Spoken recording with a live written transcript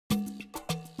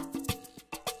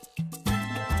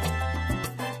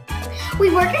we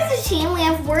work as a team. We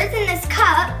have words in this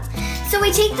cup. So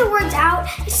we take the words out.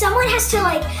 Someone has to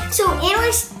so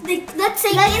Annalise, let's say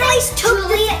Annalise took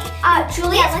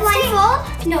Juliet's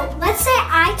blindfold. No, let's say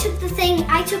I took a thing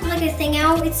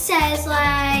out. It says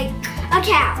like a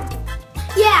cow.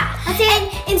 Yeah,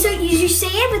 and so you say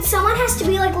it, but someone has to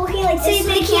be like looking like this so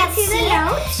they can't see the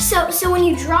notes. So when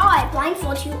you draw it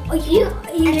blindfold, you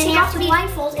take off the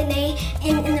blindfold, and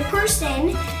the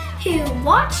person who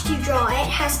watched you draw it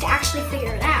has to actually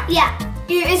figure it out. Yeah.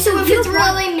 So if it's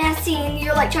really messy and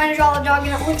you're like trying to draw a dog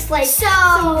and it looks like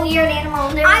some weird animal.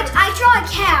 I draw a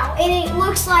cow and it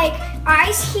looks like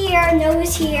eyes here,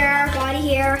 nose here, body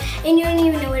here, and you don't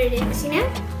even know what it is, you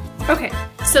know? Okay,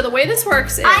 so the way this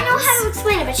works is... I know how to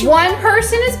explain it, but one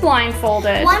person is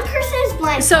blindfolded. One person is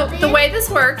blindfolded. So the way this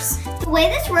works... The way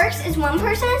this works is one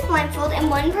person is blindfolded and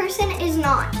one person is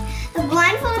not. The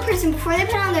blindfolded person, before they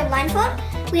put on their blindfold,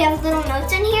 we have little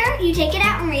notes in here. You take it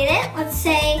out and read it. Let's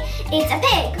say it's a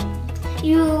pig.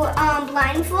 You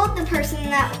blindfold the person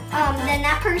then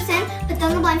that person puts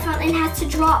on the blindfold and has to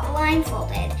draw it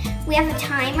blindfolded. We have a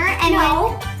timer and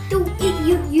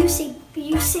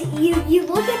you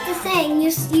look at the thing, you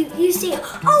see,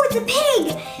 oh, it's a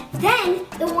pig. Then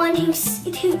the one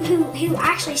who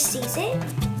actually sees it.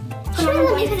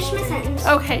 Let me finish my sentence.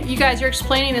 Okay, you guys, you're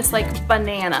explaining this like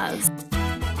bananas.